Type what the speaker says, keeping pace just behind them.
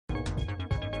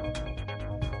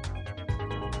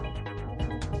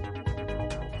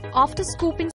After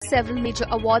scooping several major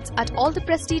awards at all the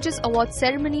prestigious award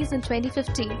ceremonies in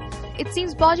 2015, it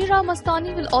seems Bajirao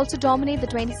Mastani will also dominate the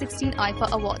 2016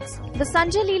 IIFA Awards. The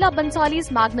Sanjay Leela Bhansali's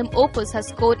magnum opus has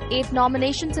scored 8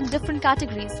 nominations in different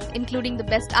categories, including the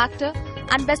Best Actor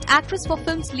and Best Actress for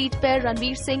film's lead pair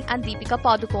Ranveer Singh and Deepika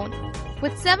Padukone.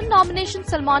 With 7 nominations,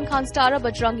 Salman Khan's star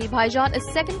Bajirao Bhaijaan is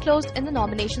second closed in the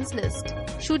nominations list.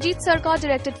 Shujit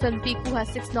Sarkar-directed film Piku has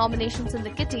 6 nominations in the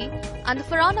kitty, and the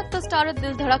Farhan Akhtar starrer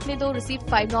Dil Dhadakne Do received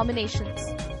 5 nominations.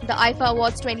 The IIFA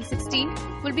Awards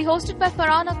 2016 will be hosted by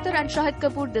Farhan Akhtar and Shahid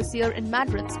Kapoor this year in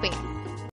Madrid, Spain.